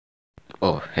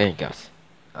Oh, hey guys,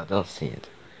 I don't see it,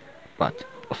 but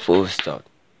a full stop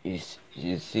is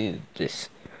you see this.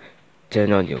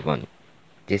 Turn on your one.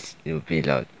 This will be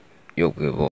like your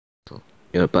reward. So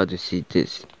you're about to see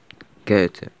this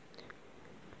character.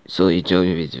 So enjoy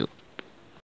the video.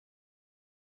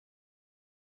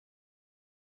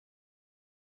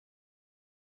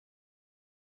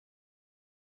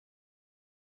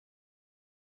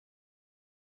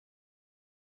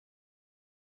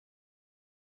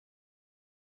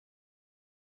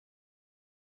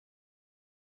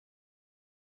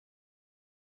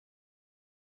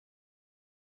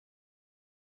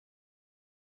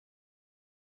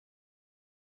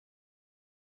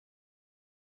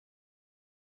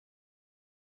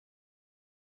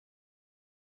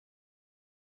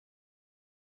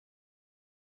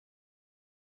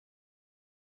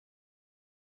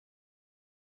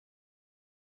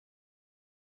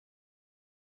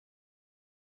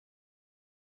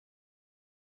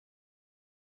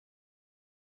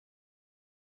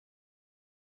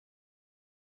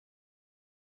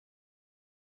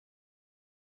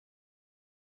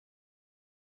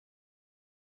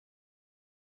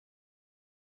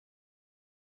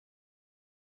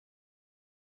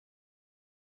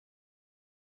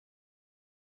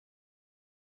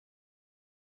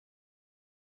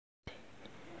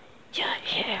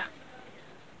 Yeah.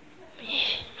 Me,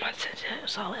 my sister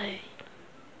is all A.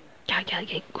 Gaga,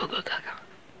 Google Gaga.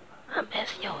 I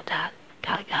miss your dad.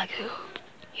 Gaga,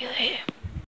 you here?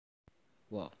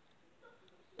 Wow,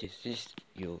 this is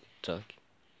your talk.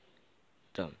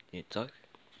 Tom, you talk?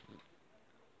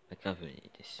 I can't believe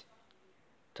this.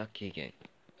 Talk again.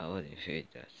 I wouldn't feel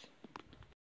that.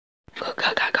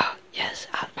 Gaga. Yes,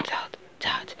 I thought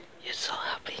that you're so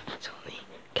happy to me.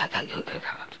 Gaga.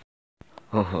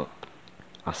 Oh,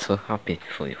 I'm so happy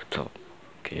for your talk.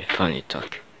 Okay, funny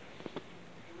talk.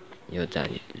 Your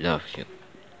daddy loves you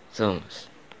so much.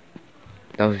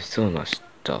 Love you so much,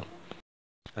 Tom.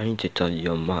 I need to tell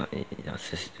your mom and your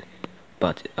sister,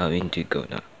 but I need to go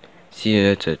now. See you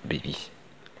later, babies.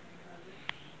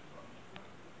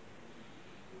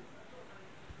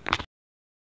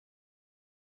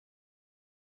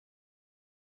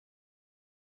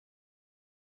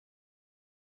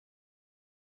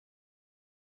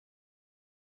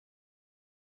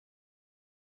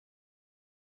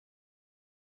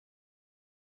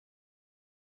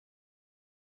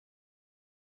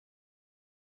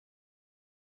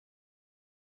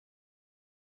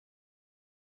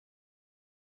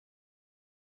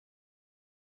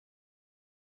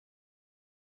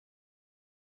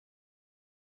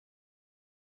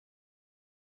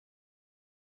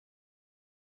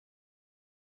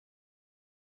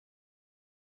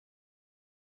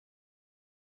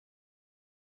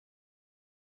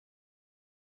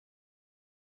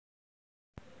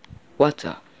 What's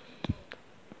up?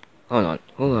 Hold on,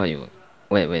 who are you?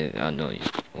 Wait, I know you.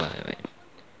 Wait.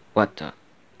 What the?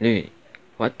 Louis,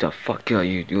 what the fuck are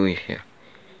you doing here?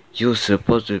 You're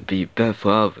supposed to be banned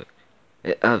forever.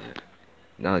 Ever.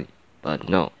 Now, but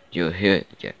no, you're here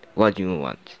again. What do you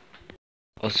want?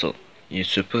 Also, you're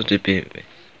supposed to be with me.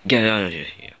 Get out of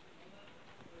here.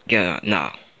 Get out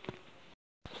now.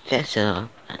 First of all,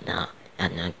 I'm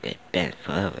not get banned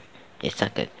forever.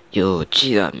 Second, you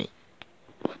cheat on me.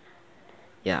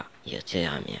 Yeah, you cheat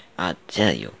on me. I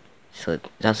tell you. So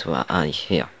that's why I'm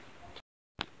here.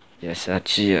 Yes, I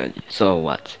cheered you. So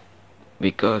what?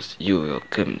 Because you will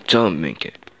come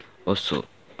troublemaker. Also,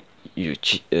 you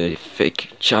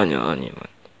fake channel anyone.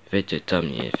 Fake to tell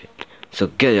me anything. So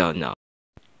get out now.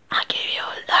 I give you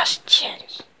a last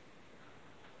chance.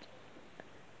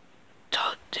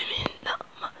 Talk to me now.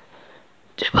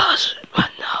 Divorce right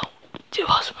now.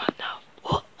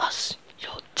 Or else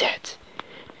you're dead.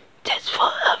 Dead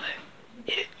forever.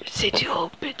 You said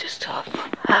you'll be this stuff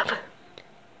forever.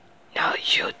 Now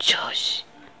your choice.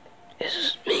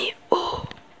 Is me or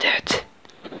dead.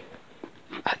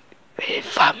 I waited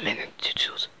 5 minutes to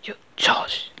choose your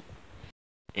choice.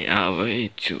 And I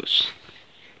already choose.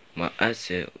 My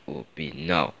answer will be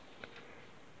no.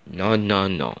 No.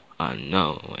 I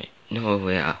no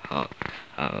way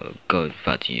I'll go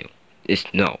back to you. It's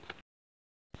no.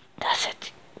 That's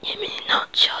it. You mean no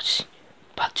choice,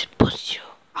 but to push you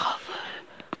over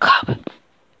carbon.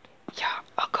 Yeah,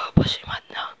 I'll go push you right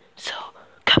now. So,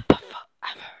 goodbye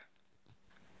forever.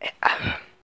 Ever.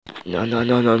 No.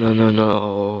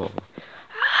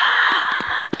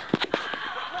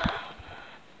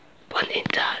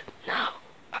 Bonita, now.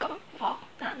 Go for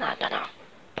no.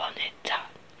 Bonita,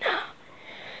 now.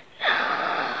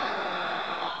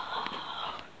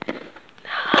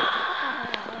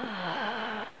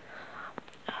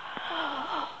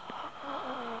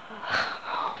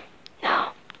 No.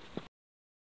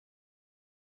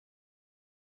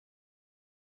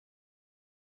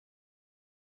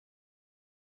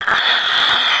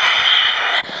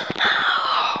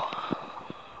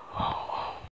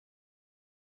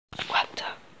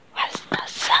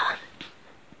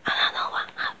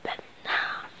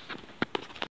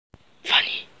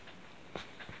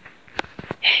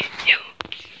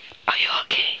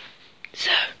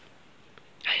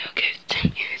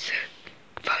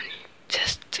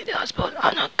 the hospital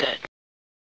are not good.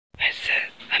 I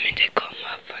said, they call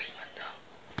my friend right now.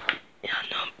 Yeah,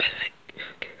 no, perfect.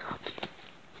 Okay.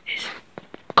 It's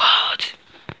God.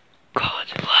 God,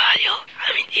 where are you?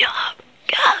 You're up.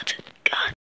 God.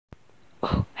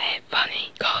 Oh, hey,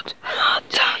 funny. God, I'm not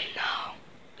done now.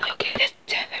 Okay, let's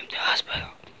take him to the hospital.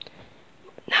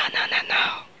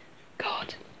 No.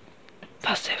 God.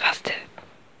 Faster.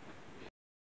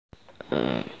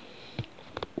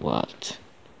 What?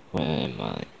 Where am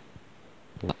I?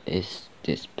 What is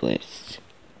this place?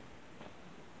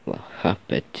 What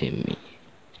happened to me?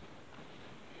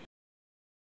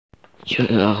 You're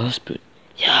in a hospital.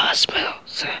 Yeah, hospital,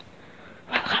 sir.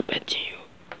 What happened to you?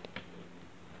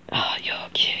 Oh, you're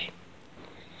okay.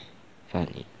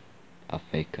 Funny. I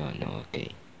think I'm not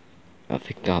okay. I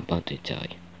think I'm about to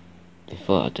die.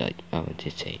 Before I die, I want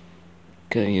to say,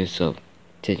 kill yourself.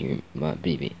 Tell you my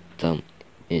baby, Tom,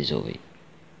 is away.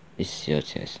 It's your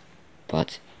chance.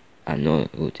 But I know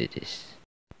who did this.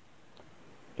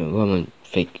 The woman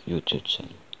fake YouTube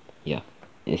channel. Yeah,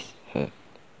 it's her.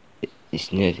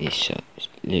 It's nearly shot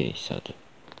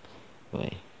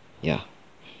away. Yeah,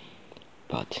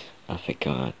 but I think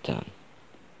I'm done.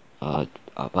 I'm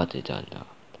about to done now.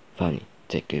 Funny,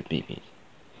 take a baby.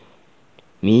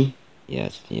 Me?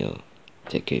 Yes, you.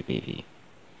 Take a baby.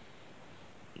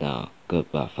 Now,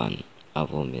 goodbye, Funny. I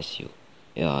will miss you.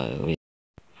 Yeah,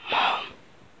 Mom,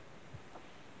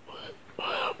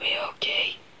 we'll be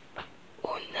okay.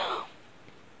 Oh no.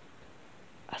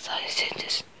 As I said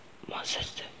this, my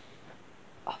sister,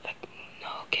 I think no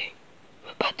okay.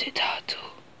 We're about to die too.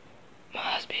 My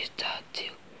husband's died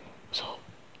too. So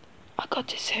I got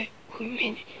to say,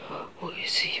 we will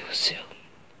see you soon.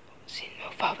 See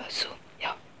your father soon.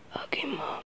 Yeah. Okay,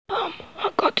 Mom.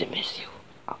 I got to miss you.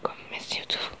 I got to miss you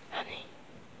too, honey.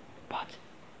 But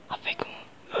I think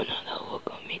we're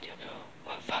gonna meet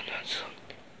my father soon.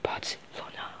 But for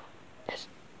now, let's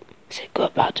say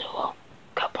goodbye to all.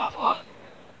 Goodbye, boy.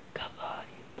 Goodbye,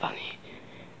 funny.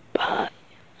 Bye.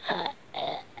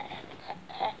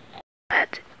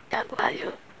 That's why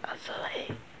you are so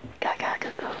late.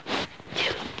 Go.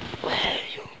 You, where are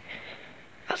you?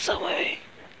 I'm sorry.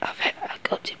 I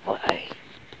got to boy.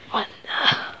 What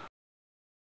now?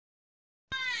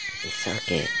 it's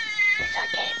okay.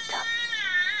 Stop.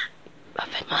 I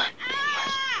think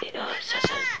it was just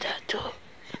a tattoo.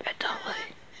 And don't worry.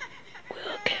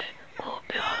 We're okay. We'll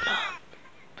be alright.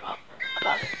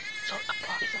 About it. So,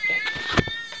 it's okay.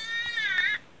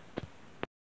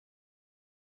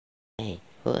 Hey,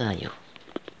 who are you?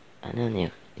 I don't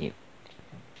know you.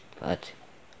 But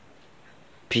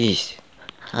please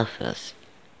help us.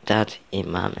 Dad and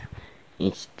Mama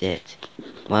is dead.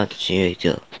 What should we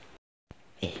do?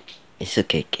 Hey, it's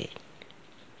okay, kid.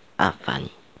 I'm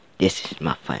funny. This is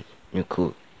my friend. You're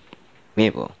cool.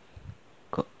 Mabel.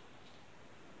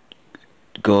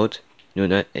 God,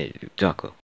 Luna, and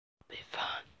Taco. Be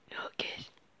fine. You're okay.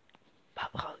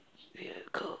 Papa, you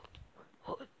go.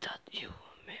 Oh, that you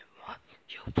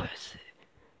your person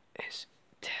is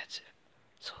dead.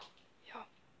 So, yeah.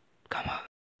 Come on.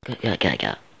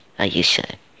 Go. Are you sure?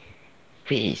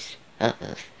 Please, help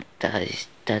us.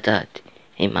 Dad.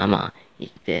 Hey, Mama is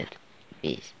dead.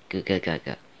 Please, go.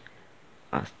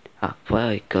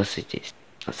 Why cause it is?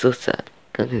 I'm so sad.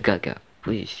 Go.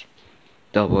 Please.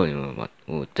 Don't worry, Mama.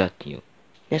 We'll tell you.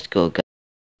 Let's go, guys.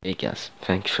 Hey, guys.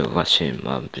 Thanks for watching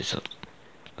my episode.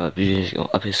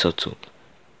 Episode 2.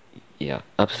 Yeah,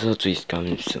 episode 2 is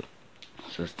coming soon.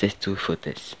 So stay tuned for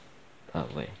this. By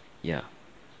the way, yeah.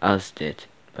 I was dead,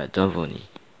 but don't worry.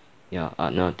 Yeah,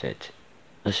 I'm not dead.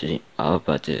 Actually, I'm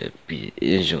about to be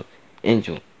angel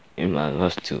in my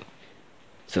last too.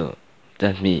 So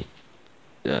that means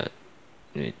the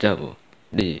devil,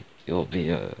 will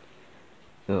be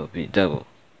devil.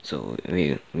 So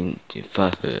we need to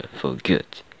fight her for good,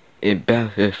 and ban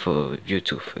her for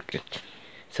YouTube for good.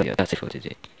 So yeah, that's it for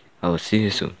today. I will see you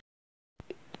soon.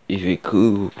 If you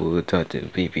could put out the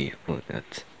baby for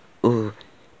that, or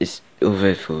it's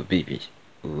over for babies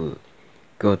who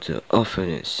go to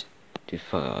orphanage to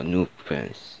find new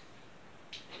parents.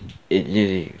 It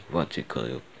really what to call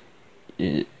it.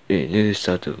 It really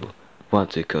started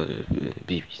what to call it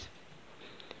babies.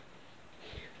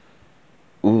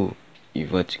 Or you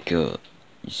want to call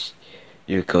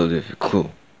you call it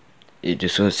cool. In the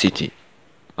Sun City.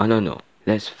 I don't know.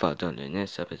 Let's find out the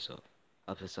next episode.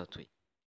 Episode 3.